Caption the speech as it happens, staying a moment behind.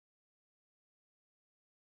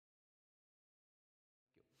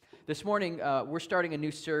This morning, we're starting a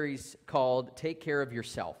new series called Take Care of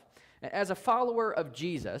Yourself. As a follower of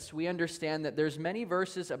Jesus, we understand that there's many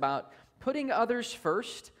verses about putting others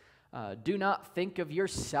first. Do not think of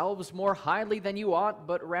yourselves more highly than you ought,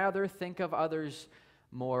 but rather think of others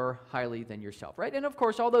more highly than yourself, right? And of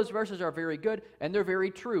course, all those verses are very good, and they're very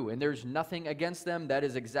true, and there's nothing against them. That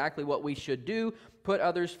is exactly what we should do. Put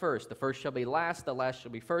others first. The first shall be last, the last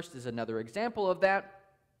shall be first is another example of that.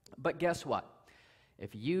 But guess what?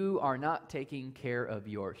 If you are not taking care of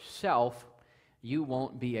yourself, you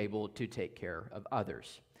won't be able to take care of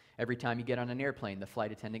others. Every time you get on an airplane, the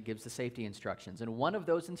flight attendant gives the safety instructions. And one of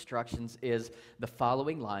those instructions is the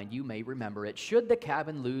following line. You may remember it. Should the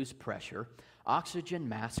cabin lose pressure, oxygen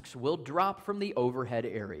masks will drop from the overhead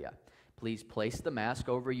area. Please place the mask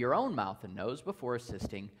over your own mouth and nose before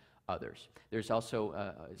assisting others. There's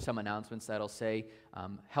also some announcements that'll say,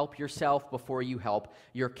 help yourself before you help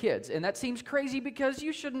your kids. And that seems crazy because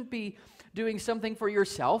you shouldn't be doing something for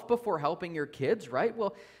yourself before helping your kids, right?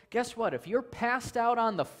 Well, guess what? If you're passed out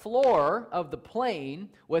on the floor of the plane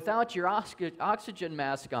without your oxygen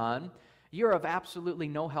mask on, you're of absolutely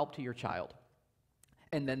no help to your child.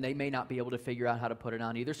 And then they may not be able to figure out how to put it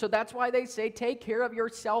on either. So that's why they say take care of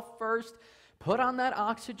yourself first. Put on that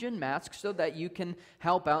oxygen mask so that you can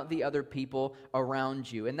help out the other people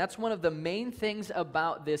around you. And that's one of the main things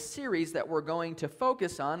about this series that we're going to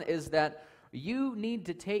focus on is that you need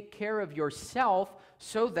to take care of yourself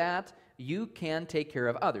so that you can take care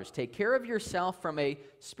of others. Take care of yourself from a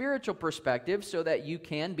spiritual perspective so that you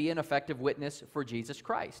can be an effective witness for Jesus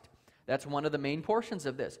Christ. That's one of the main portions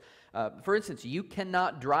of this. For instance, you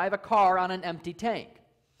cannot drive a car on an empty tank.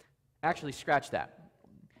 Actually, scratch that.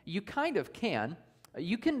 You kind of can.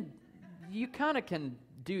 You kind of can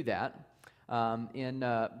do that.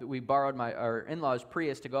 We borrowed our in-laws'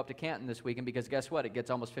 Prius to go up to Canton this weekend because guess what? It gets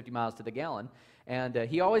almost 50 miles to the gallon. And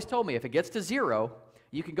he always told me if it gets to 0,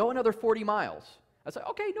 you can go another 40 miles. I said,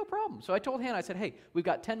 okay, no problem. So I told Hannah, I said, hey, we've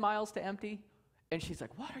got 10 miles to empty. And she's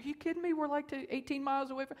like, what? Are you kidding me? We're like 18 miles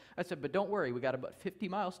away from... I said, but don't worry. We got about 50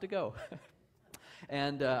 miles to go.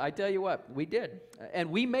 And I tell you what, we did.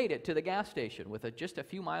 And we made it to the gas station with just a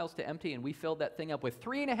few miles to empty, and we filled that thing up with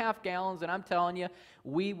 3.5 gallons, and I'm telling you,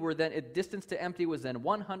 we were then, distance to empty was then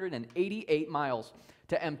 188 miles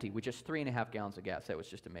to empty with just 3.5 gallons of gas. That was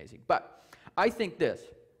just amazing. But I think this,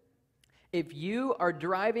 if you are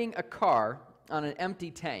driving a car on an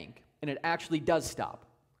empty tank, and it actually does stop,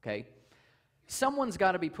 okay, someone's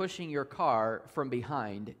got to be pushing your car from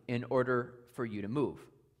behind in order for you to move.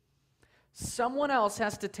 Someone else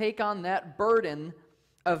has to take on that burden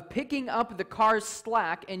of picking up the car's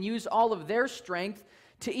slack and use all of their strength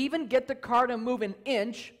to even get the car to move an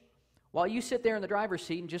inch while you sit there in the driver's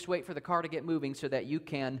seat and just wait for the car to get moving so that you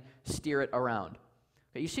can steer it around.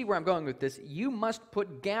 Okay, you see where I'm going with this? You must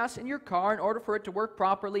put gas in your car in order for it to work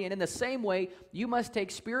properly, and in the same way, you must take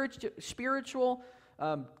spiritual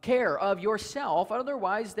care of yourself.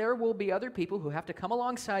 Otherwise, there will be other people who have to come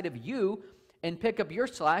alongside of you and pick up your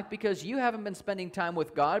slack because you haven't been spending time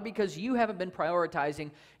with God, because you haven't been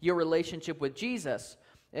prioritizing your relationship with Jesus.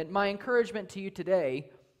 And my encouragement to you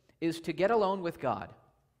today is to get alone with God.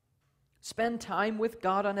 Spend time with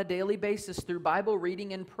God on a daily basis through Bible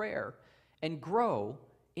reading and prayer, and grow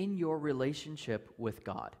in your relationship with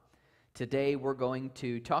God. Today we're going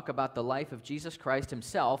to talk about the life of Jesus Christ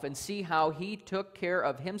himself and see how he took care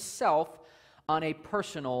of himself on a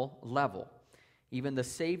personal level. Even the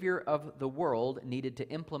Savior of the world needed to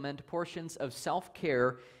implement portions of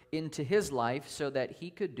self-care into his life so that he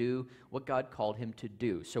could do what God called him to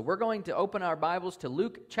do. So we're going to open our Bibles to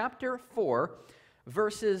Luke chapter 4,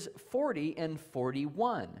 verses 40 and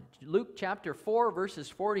 41. Luke chapter 4, verses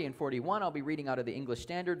 40 and 41. I'll be reading out of the English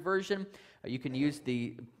Standard Version. You can use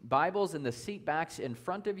the Bibles in the seat backs in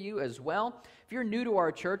front of you as well. If you're new to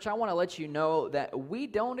our church, I want to let you know that we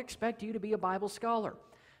don't expect you to be a Bible scholar.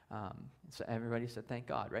 So everybody said, thank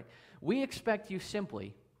God, right? We expect you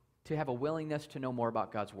simply to have a willingness to know more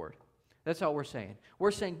about God's Word. That's all we're saying.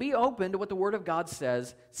 We're saying be open to what the Word of God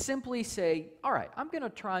says. Simply say, all right, I'm going to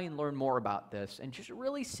try and learn more about this and just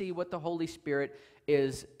really see what the Holy Spirit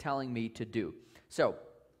is telling me to do. So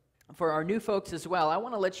for our new folks as well, I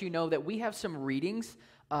want to let you know that we have some readings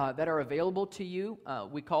that are available to you.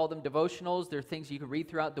 We call them devotionals. They're things you can read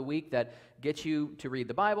throughout the week that get you to read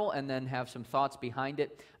the Bible and then have some thoughts behind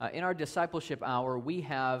it. In our discipleship hour, we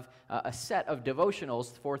have a set of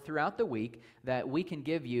devotionals for throughout the week that we can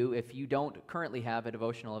give you if you don't currently have a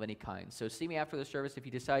devotional of any kind. So see me after the service if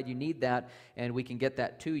you decide you need that, and we can get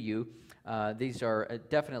that to you. These are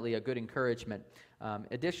definitely a good encouragement.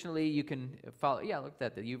 Additionally, you can follow, look at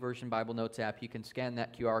that, the YouVersion Bible Notes app. You can scan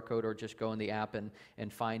that QR code or just go in the app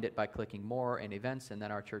and find it by clicking More and Events and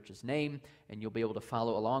then our church's name, and you'll be able to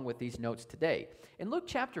follow along with these notes today. In Luke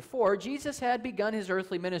chapter 4, Jesus had begun his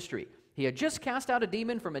earthly ministry. He had just cast out a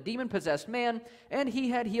demon from a demon-possessed man, and he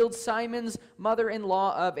had healed Simon's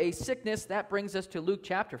mother-in-law of a sickness. That brings us to Luke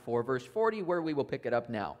chapter 4, verse 40, where we will pick it up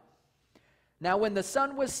now. Now when the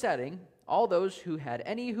sun was setting, all those who had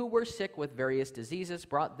any who were sick with various diseases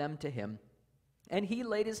brought them to him, and he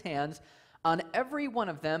laid his hands on every one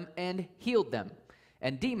of them and healed them.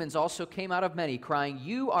 And demons also came out of many, crying,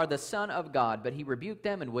 "You are the Son of God." But he rebuked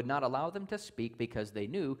them and would not allow them to speak, because they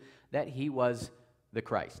knew that he was the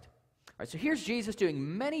Christ. All right, so here's Jesus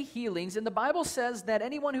doing many healings, and the Bible says that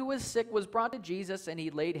anyone who was sick was brought to Jesus, and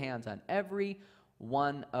he laid hands on every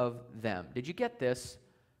one of them. Did you get this?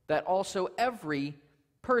 That also every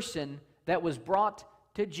person that was brought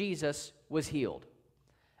to Jesus was healed.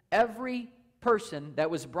 Every person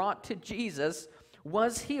that was brought to Jesus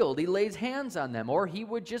was healed. He lays hands on them, or he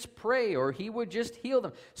would just pray, or he would just heal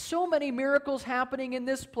them. So many miracles happening in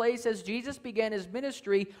this place as Jesus began his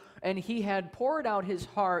ministry, and he had poured out his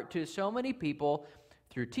heart to so many people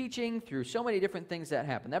through teaching, through so many different things that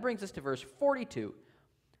happened. That brings us to verse 42.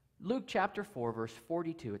 Luke chapter 4, verse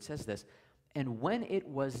 42. It says this, "And when it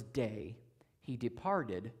was day, he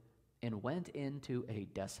departed and went into a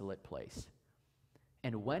desolate place."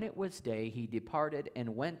 And when it was day, he departed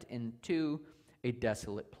and went into a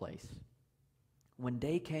desolate place. When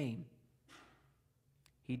day came,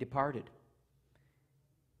 he departed.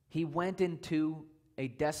 He went into a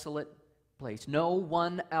desolate place. No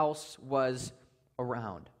one else was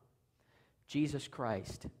around. Jesus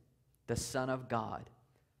Christ, the Son of God,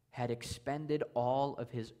 had expended all of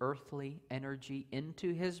his earthly energy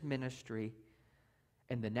into his ministry.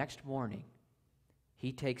 And the next morning,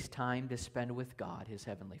 he takes time to spend with God, his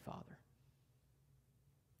heavenly Father.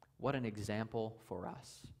 What an example for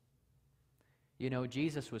us. You know,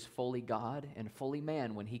 Jesus was fully God and fully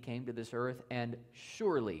man when he came to this earth, and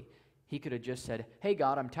surely he could have just said, "Hey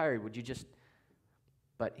God, I'm tired, would you just..."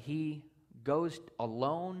 But he goes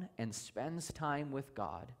alone and spends time with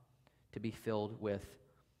God to be filled with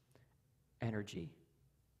energy,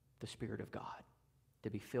 the Spirit of God,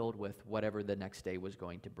 to be filled with whatever the next day was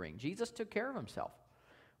going to bring. Jesus took care of himself,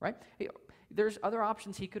 right? There's other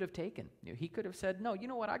options he could have taken. He could have said, "No, you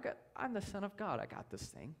know what? I'm the Son of God. I got this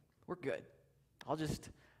thing. We're good.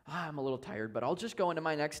 I'm a little tired, but I'll just go into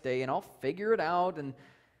my next day and I'll figure it out and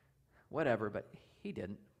whatever." But he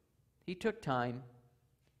didn't. He took time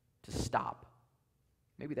to stop.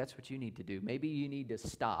 Maybe that's what you need to do. Maybe you need to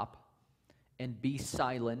stop and be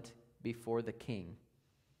silent before the King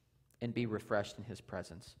and be refreshed in his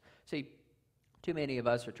presence. See, too many of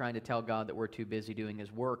us are trying to tell God that we're too busy doing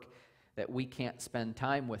his work, that we can't spend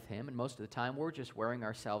time with him, and most of the time we're just wearing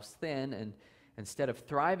ourselves thin, and instead of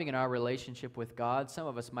thriving in our relationship with God, some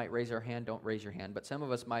of us might raise our hand, don't raise your hand, but some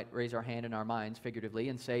of us might raise our hand in our minds figuratively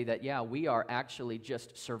and say that, yeah, we are actually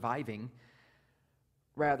just surviving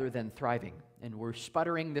rather than thriving, and we're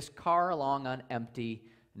sputtering this car along on empty,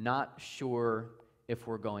 not sure if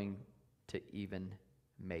we're going to even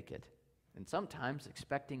make it, and sometimes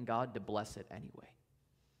expecting God to bless it anyway.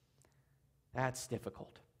 That's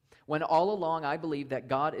difficult. When all along I believe that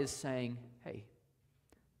God is saying, "Hey,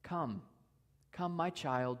 come, my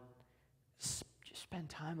child, just spend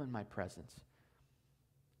time in my presence.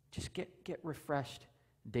 Just get refreshed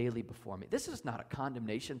daily before me." This is not a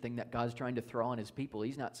condemnation thing that God's trying to throw on his people.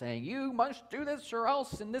 He's not saying, "You must do this or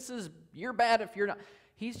else, and you're bad if you're not."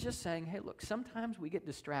 He's just saying, "Hey, look, sometimes we get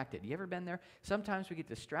distracted." You ever been there? Sometimes we get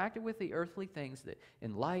distracted with the earthly things that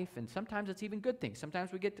in life, and sometimes it's even good things.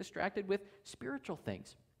 Sometimes we get distracted with spiritual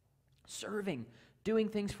things, serving, doing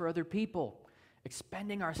things for other people,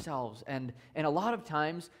 expending ourselves. And a lot of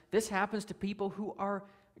times, this happens to people who are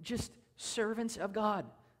just servants of God,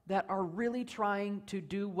 that are really trying to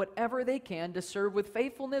do whatever they can to serve with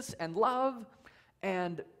faithfulness and love,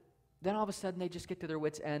 and then all of a sudden they just get to their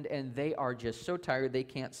wits' end and they are just so tired they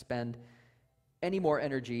can't spend any more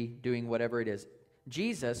energy doing whatever it is.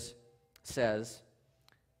 Jesus says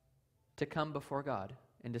to come before God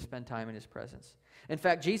and to spend time in his presence. In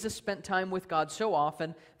fact, Jesus spent time with God so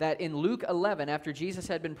often that in Luke 11, after Jesus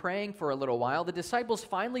had been praying for a little while, the disciples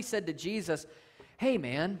finally said to Jesus, "Hey,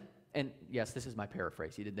 man," and yes, this is my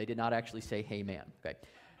paraphrase. They did not actually say, "Hey, man," okay?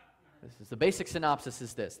 This is the basic synopsis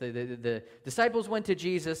is this. The disciples went to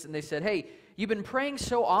Jesus and they said, "Hey, you've been praying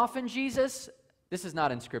so often, Jesus." This is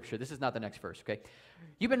not in Scripture. This is not the next verse, okay?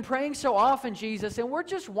 "You've been praying so often, Jesus, and we're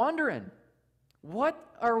just wondering,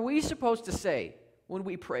 what are we supposed to say when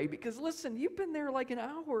we pray? Because listen, you've been there like an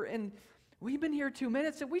hour and we've been here 2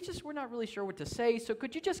 minutes and we're not really sure what to say, so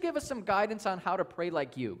could you just give us some guidance on how to pray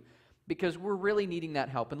like you? Because we're really needing that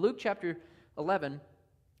help. And Luke chapter 11,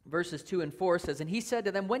 verses 2 and 4 says, "And he said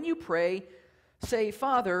to them, when you pray, say,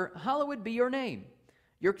 Father, hallowed be your name.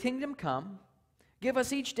 Your kingdom come. Give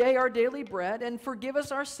us each day our daily bread, and forgive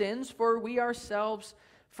us our sins, for we ourselves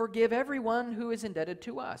forgive everyone who is indebted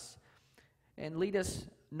to us. And lead us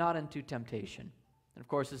not into temptation." And of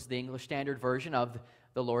course, this is the English Standard Version of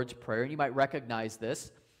the Lord's Prayer. And you might recognize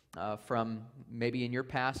this from maybe in your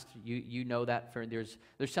past. You know that there's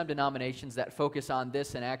some denominations that focus on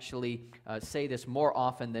this and actually say this more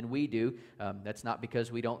often than we do. That's not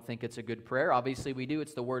because we don't think it's a good prayer. Obviously we do.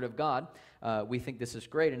 It's the Word of God. We think this is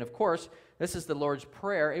great. And of course, this is the Lord's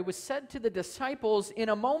Prayer. It was said to the disciples in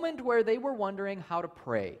a moment where they were wondering how to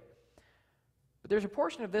pray. But there's a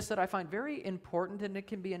portion of this that I find very important, and it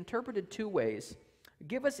can be interpreted two ways.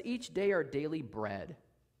 Give us each day our daily bread.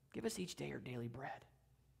 Give us each day our daily bread.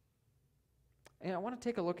 And I want to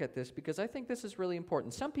take a look at this because I think this is really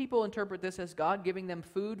important. Some people interpret this as God giving them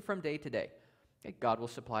food from day to day. Okay, God will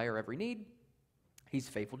supply our every need. He's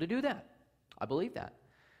faithful to do that. I believe that.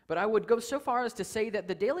 But I would go so far as to say that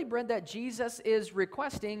the daily bread that Jesus is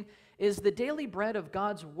requesting is the daily bread of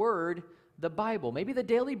God's Word, the Bible. Maybe the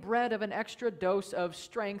daily bread of an extra dose of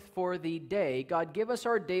strength for the day. God, give us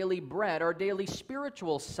our daily bread, our daily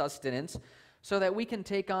spiritual sustenance, so that we can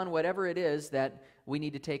take on whatever it is that we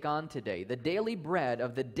need to take on today. The daily bread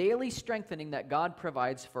of the daily strengthening that God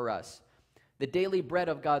provides for us. The daily bread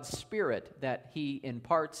of God's Spirit that He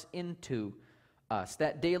imparts into us.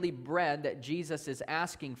 That daily bread that Jesus is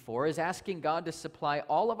asking for is asking God to supply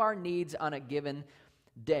all of our needs on a given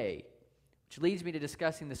day. Which leads me to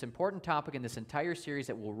discussing this important topic in this entire series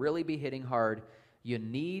that will really be hitting hard. You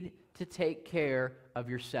need to take care of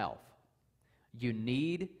yourself. You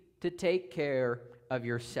need to take care of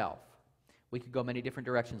yourself. We could go many different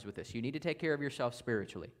directions with this. You need to take care of yourself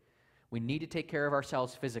spiritually. We need to take care of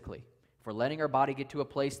ourselves physically. If we're letting our body get to a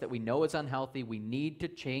place that we know is unhealthy, we need to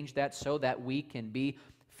change that so that we can be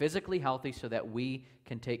physically healthy, so that we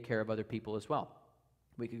can take care of other people as well.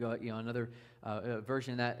 We could go, another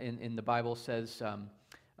version of that in the Bible says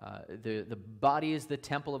the body is the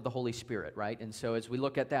temple of the Holy Spirit, right? And so as we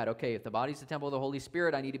look at that, okay, if the body is the temple of the Holy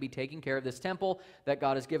Spirit, I need to be taking care of this temple that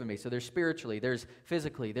God has given me. So there's spiritually, there's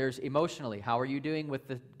physically, there's emotionally. How are you doing with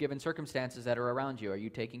the given circumstances that are around you? Are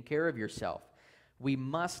you taking care of yourself? We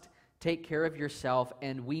must take care of yourself,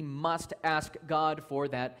 and we must ask God for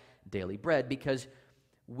that daily bread, because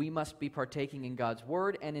we must be partaking in God's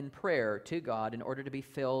Word and in prayer to God in order to be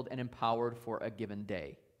filled and empowered for a given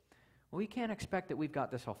day. We can't expect that we've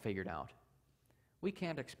got this all figured out. We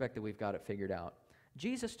can't expect that we've got it figured out.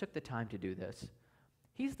 Jesus took the time to do this.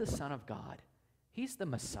 He's the Son of God. He's the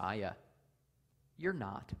Messiah. You're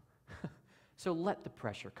not. So let the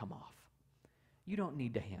pressure come off. You don't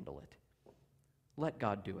need to handle it. Let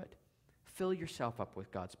God do it. Fill yourself up with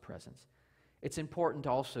God's presence. It's important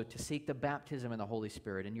also to seek the baptism in the Holy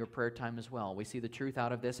Spirit in your prayer time as well. We see the truth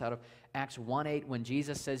out of this, out of Acts 1:8, when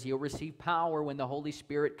Jesus says you'll receive power when the Holy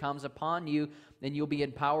Spirit comes upon you, then you'll be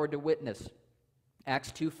empowered to witness.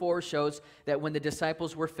 Acts 2:4 shows that when the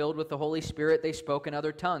disciples were filled with the Holy Spirit, they spoke in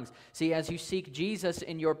other tongues. See, as you seek Jesus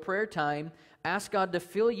in your prayer time, ask God to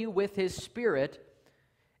fill you with His Spirit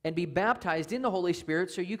and be baptized in the Holy Spirit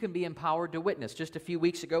so you can be empowered to witness. Just a few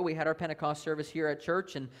weeks ago, we had our Pentecost service here at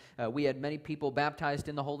church, and we had many people baptized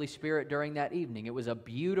in the Holy Spirit during that evening. It was a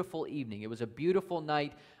beautiful evening. It was a beautiful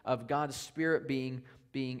night of God's Spirit being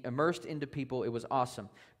immersed into people. It was awesome.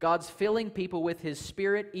 God's filling people with His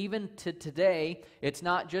Spirit even to today. It's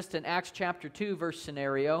not just an Acts chapter 2 verse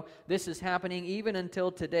scenario. This is happening even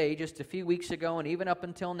until today, just a few weeks ago, and even up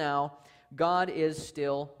until now. God is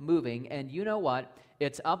still moving, and you know what?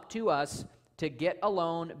 It's up to us to get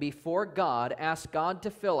alone before God, ask God to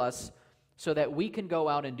fill us so that we can go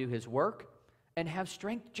out and do His work and have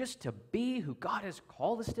strength just to be who God has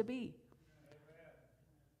called us to be.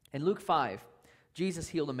 In Luke 5, Jesus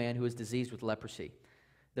healed a man who was diseased with leprosy.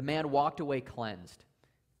 The man walked away cleansed.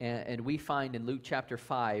 And we find in Luke chapter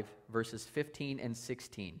 5, verses 15 and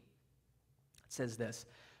 16, it says this,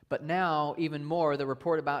 "But now, even more, the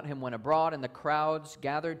report about him went abroad, and the crowds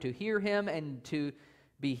gathered to hear him and to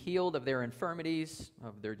be healed of their infirmities,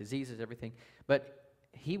 of their diseases, everything. But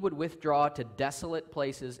he would withdraw to desolate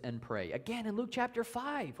places and pray." Again, in Luke chapter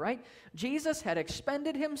 5, right? Jesus had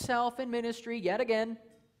expended Himself in ministry yet again,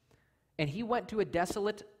 and He went to a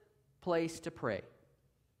desolate place to pray.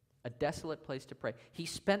 a desolate place to pray. He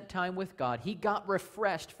spent time with God. He got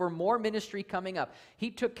refreshed for more ministry coming up.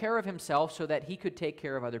 He took care of himself so that he could take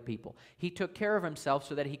care of other people. He took care of himself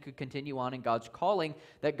so that he could continue on in God's calling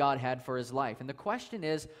that God had for his life. And the question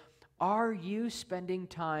is, are you spending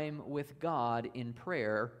time with God in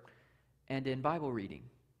prayer and in Bible reading?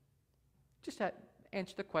 Just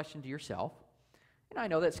answer the question to yourself. And I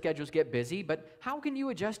know that schedules get busy, but how can you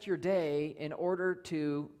adjust your day in order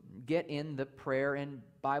to get in the prayer and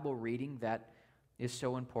Bible reading that is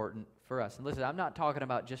so important for us? And listen, I'm not talking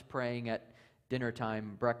about just praying at dinner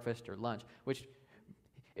time, breakfast, or lunch, which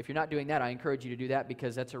if you're not doing that, I encourage you to do that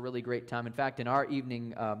because that's a really great time. In fact, in our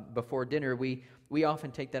evening before dinner, we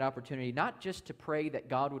often take that opportunity not just to pray that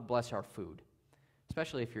God would bless our food,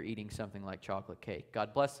 especially if you're eating something like chocolate cake.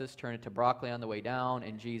 God bless this, turn it to broccoli on the way down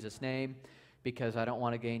in Jesus' name, because I don't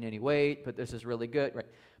want to gain any weight, but this is really good. Right?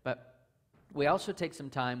 But we also take some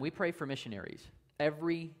time, we pray for missionaries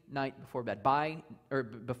every night before bed,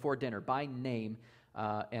 before dinner, by name,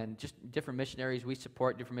 and just different missionaries we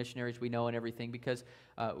support, different missionaries we know and everything, because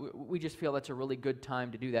we just feel that's a really good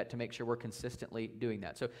time to do that, to make sure we're consistently doing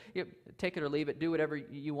that. So take it or leave it, do whatever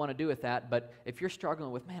you want to do with that, but if you're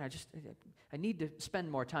struggling with, man, I need to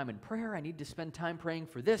spend more time in prayer, I need to spend time praying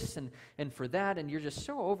for this and for that, and you're just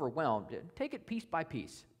so overwhelmed, take it piece by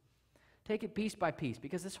piece. Take it piece by piece,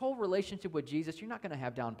 because this whole relationship with Jesus, you're not going to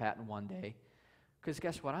have down pat in one day, because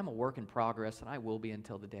guess what? I'm a work in progress, and I will be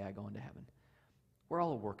until the day I go into heaven. We're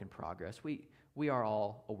all a work in progress. We are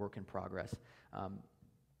all a work in progress.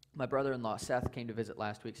 My brother-in-law, Seth, came to visit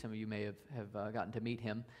last week. Some of you may have gotten to meet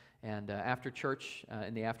him. And after church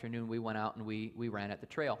in the afternoon, we went out and we ran at the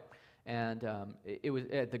trail. And it was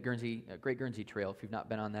at the Great Guernsey Trail. If you've not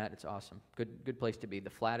been on that, it's awesome. Good place to be. The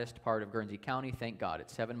flattest part of Guernsey County, thank God.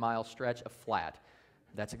 It's 7-mile stretch of flat.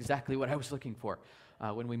 That's exactly what I was looking for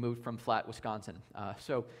when we moved from flat Wisconsin.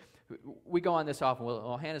 So we go on this often.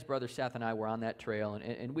 Well, Hannah's brother Seth and I were on that trail,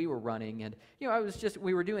 and we were running. And,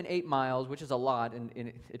 we were doing 8 miles, which is a lot. And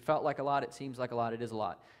it felt like a lot. It seems like a lot. It is a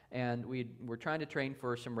lot. And we're trying to train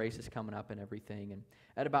for some races coming up and everything. And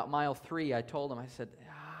at about mile 3, I told him, I said,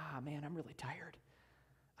 man, I'm really tired.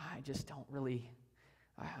 I just don't really,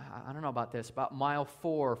 I don't know about this. About mile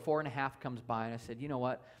 4.5 comes by, and I said, you know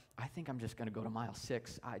what? I think I'm just going to go to mile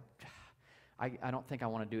 6. I don't think I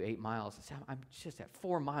want to do 8 miles. I said, I'm just at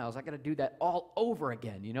 4 miles. I got to do that all over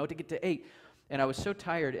again, to get to 8. And I was so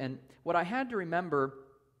tired. And what I had to remember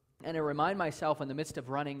and to remind myself in the midst of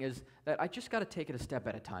running is that I just got to take it a step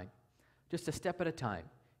at a time. Just a step at a time.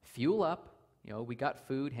 Fuel up. We got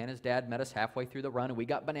food. Hannah's dad met us halfway through the run, and we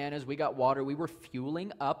got bananas, we got water. We were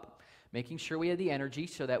fueling up, making sure we had the energy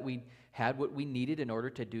so that we had what we needed in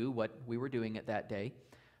order to do what we were doing at that day.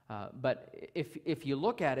 But if you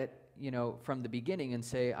look at it, from the beginning and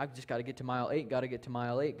say, I've just got to get to mile 8, got to get to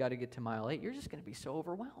mile 8, got to get to mile 8, you're just going to be so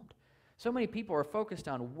overwhelmed. So many people are focused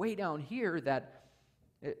on way down here that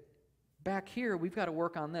back here, we've got to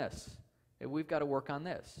work on this. We've got to work on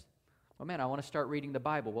this. Well, man, I want to start reading the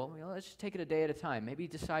Bible. Well, let's just take it a day at a time. Maybe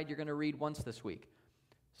decide you're going to read once this week.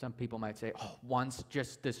 Some people might say, once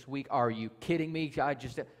just this week? Are you kidding me?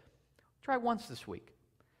 Try once this week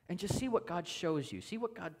and just see what God shows you. See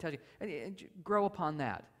what God tells you. And grow upon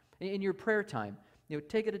that. In your prayer time,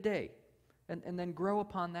 take it a day and then grow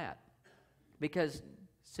upon that. Because,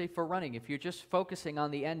 say for running, if you're just focusing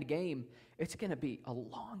on the end game, it's going to be a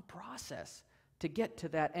long process to get to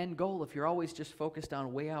that end goal if you're always just focused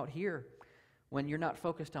on way out here when you're not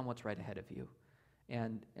focused on what's right ahead of you.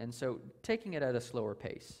 And so taking it at a slower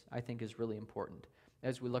pace, I think, is really important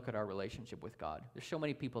as we look at our relationship with God. There's so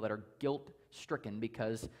many people that are guilt-stricken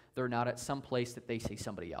because they're not at some place that they see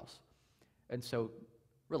somebody else. And so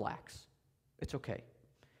relax. It's okay.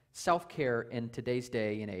 Self-care in today's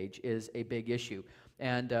day and age is a big issue.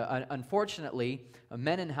 And unfortunately,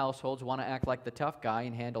 men in households want to act like the tough guy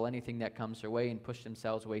and handle anything that comes their way and push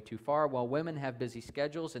themselves way too far, while women have busy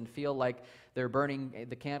schedules and feel like they're burning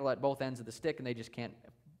the candle at both ends of the stick and they just can't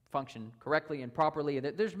function correctly and properly.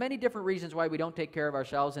 And there's many different reasons why we don't take care of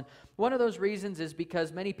ourselves. And one of those reasons is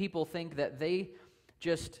because many people think that they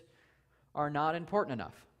just are not important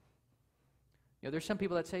enough. There's some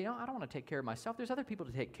people that say, I don't want to take care of myself. There's other people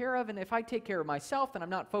to take care of, and if I take care of myself, then I'm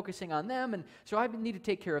not focusing on them, and so I need to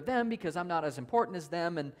take care of them because I'm not as important as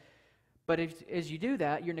them. But as you do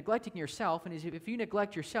that, you're neglecting yourself, and if you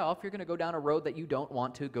neglect yourself, you're going to go down a road that you don't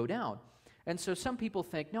want to go down. And so some people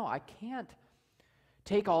think, no, I can't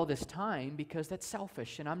take all this time because that's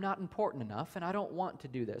selfish, and I'm not important enough, and I don't want to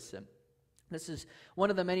do this. And this is one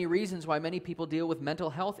of the many reasons why many people deal with mental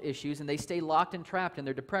health issues and they stay locked and trapped in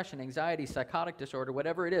their depression, anxiety, psychotic disorder,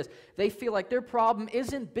 whatever it is. They feel like their problem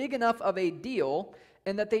isn't big enough of a deal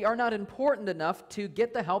and that they are not important enough to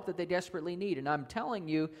get the help that they desperately need. And I'm telling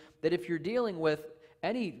you that if you're dealing with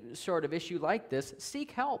any sort of issue like this,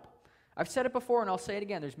 seek help. I've said it before and I'll say it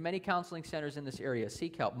again. There's many counseling centers in this area.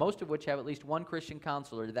 Seek help, most of which have at least one Christian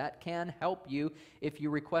counselor that can help you if you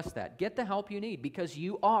request that. Get the help you need because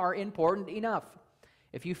you are important enough.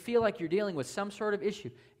 If you feel like you're dealing with some sort of issue,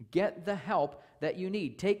 get the help that you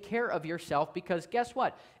need. Take care of yourself because guess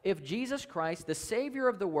what? If Jesus Christ, the Savior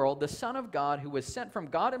of the world, the Son of God, who was sent from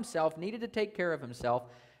God himself, needed to take care of himself,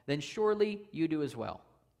 then surely you do as well.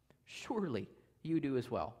 Surely you do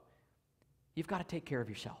as well. You've got to take care of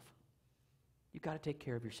yourself. You've got to take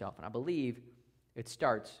care of yourself. And I believe it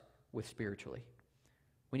starts with spiritually.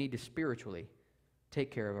 We need to spiritually take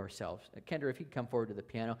care of ourselves. Kendra, if you'd come forward to the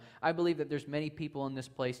piano. I believe that there's many people in this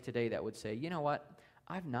place today that would say, you know what?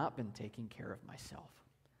 I've not been taking care of myself.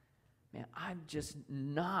 Man, I've just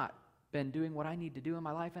not been doing what I need to do in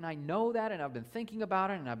my life, and I know that, and I've been thinking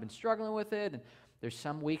about it, and I've been struggling with it, and there's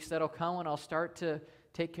some weeks that'll come when I'll start to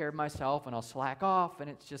take care of myself, and I'll slack off, and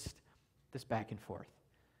it's just this back and forth.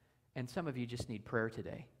 And some of you just need prayer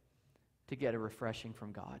today to get a refreshing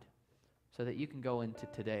from God so that you can go into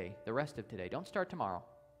today, the rest of today. Don't start tomorrow.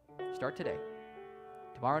 Start today.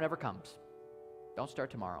 Tomorrow never comes. Don't start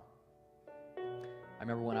tomorrow. I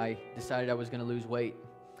remember when I decided I was going to lose weight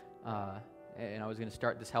and I was going to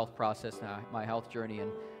start this health process, my health journey,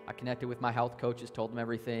 and I connected with my health coaches, told them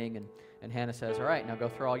everything, and Hannah says, all right, now go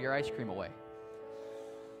throw all your ice cream away.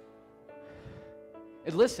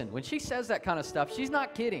 And listen, when she says that kind of stuff, she's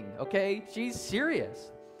not kidding, okay? She's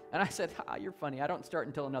serious. And I said, you're funny. I don't start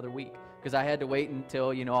until another week because I had to wait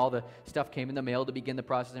until, all the stuff came in the mail to begin the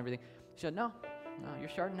process and everything. She said, no, you're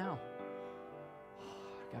starting now.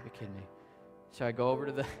 You gotta be kidding me. So I go over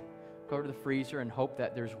to the freezer and hope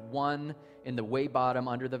that there's one in the way bottom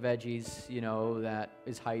under the veggies, that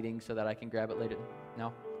is hiding so that I can grab it later.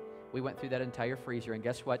 No. We went through that entire freezer, and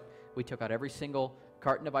guess what? We took out every single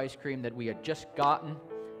carton of ice cream that we had just gotten,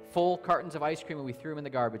 full cartons of ice cream, and we threw them in the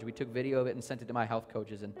garbage. We took video of it and sent it to my health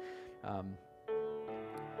coaches, and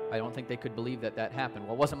I don't think they could believe that happened.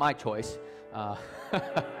 Well, it wasn't my choice.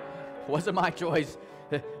 Wasn't my choice.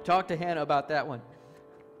 Talk to Hannah about that one.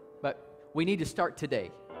 But we need to start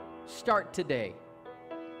today. Start today.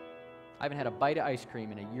 I haven't had a bite of ice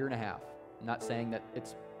cream in a year and a half. I'm not saying that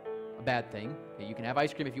it's a bad thing. You can have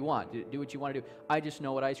ice cream if you want. Do what you want to do. I just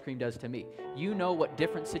know what ice cream does to me. You know what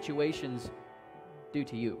different situations do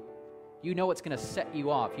to you. You know what's going to set you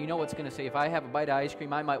off. You know what's going to say, if I have a bite of ice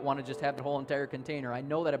cream, I might want to just have the whole entire container. I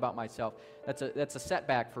know that about myself. That's a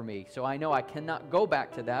setback for me. So I know I cannot go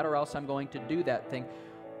back to that, or else I'm going to do that thing.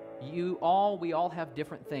 We all have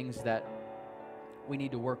different things that we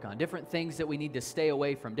need to work on, different things that we need to stay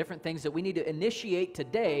away from, different things that we need to initiate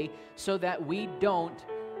today so that we don't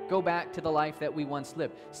go back to the life that we once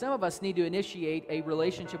lived. Some of us need to initiate a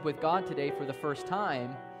relationship with God today for the first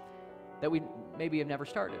time that we maybe have never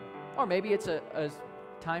started. Or maybe it's a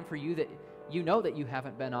time for you that you know that you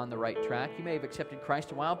haven't been on the right track. You may have accepted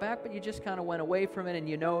Christ a while back, but you just kind of went away from it, and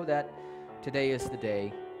you know that today is the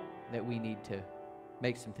day that we need to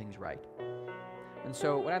make some things right. And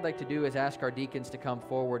so what I'd like to do is ask our deacons to come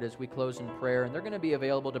forward as we close in prayer, and they're going to be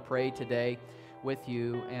available to pray today with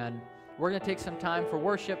you, and we're going to take some time for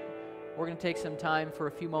worship. We're going to take some time for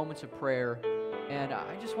a few moments of prayer, and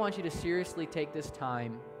I just want you to seriously take this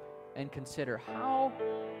time and consider, how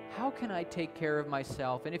can I take care of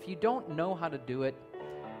myself? And if you don't know how to do it,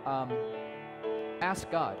 ask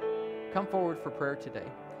God. Come forward for prayer today.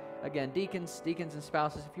 Again, deacons and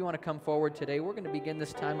spouses, if you want to come forward today, we're going to begin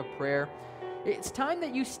this time of prayer. It's time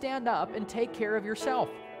that you stand up and take care of yourself.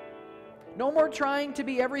 No more trying to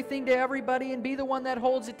be everything to everybody and be the one that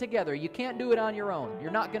holds it together. You can't do it on your own.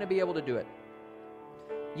 You're not going to be able to do it.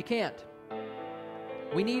 You can't.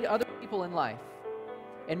 We need other people in life.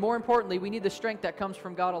 And more importantly, we need the strength that comes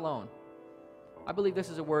from God alone. I believe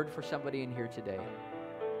this is a word for somebody in here today.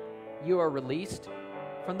 You are released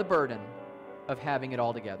from the burden of having it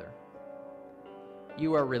all together.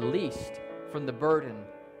 You are released from the burden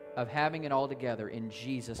of having it all together in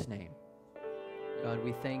Jesus' name. God,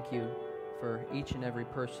 we thank you for each and every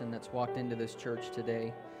person that's walked into this church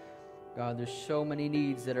today. God, there's so many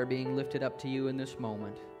needs that are being lifted up to you in this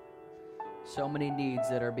moment. So many needs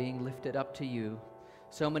that are being lifted up to you.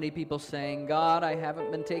 So many people saying, God, I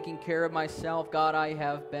haven't been taking care of myself. God, I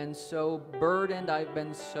have been so burdened. I've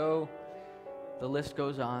been so... The list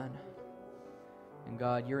goes on. And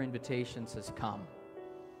God, your invitation says, come.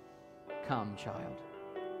 Come, child.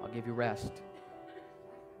 I'll give you rest.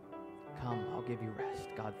 Come, I'll give you rest.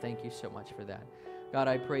 God, thank you so much for that. God,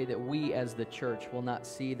 I pray that we as the church will not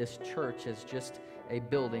see this church as just a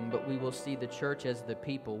building, but we will see the church as the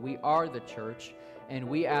people. We are the church, and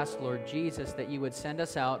we ask, Lord Jesus, that you would send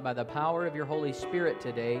us out by the power of your Holy Spirit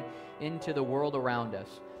today into the world around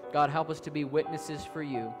us. God, help us to be witnesses for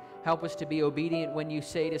you. Help us to be obedient when you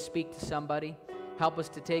say to speak to somebody. Help us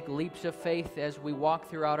to take leaps of faith as we walk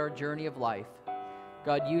throughout our journey of life.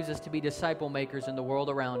 God, use us to be disciple makers in the world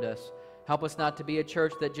around us. Help us not to be a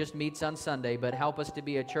church that just meets on Sunday, but help us to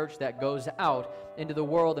be a church that goes out into the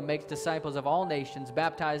world and makes disciples of all nations,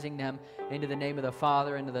 baptizing them into the name of the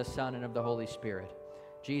Father, and of the Son, and of the Holy Spirit.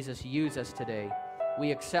 Jesus, use us today.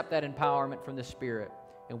 We accept that empowerment from the Spirit,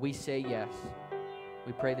 and we say yes.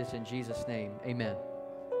 We pray this in Jesus' name. Amen.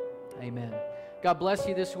 Amen. God bless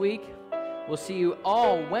you this week. We'll see you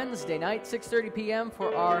all Wednesday night, 6:30 p.m.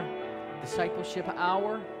 for our discipleship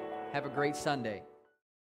hour. Have a great Sunday.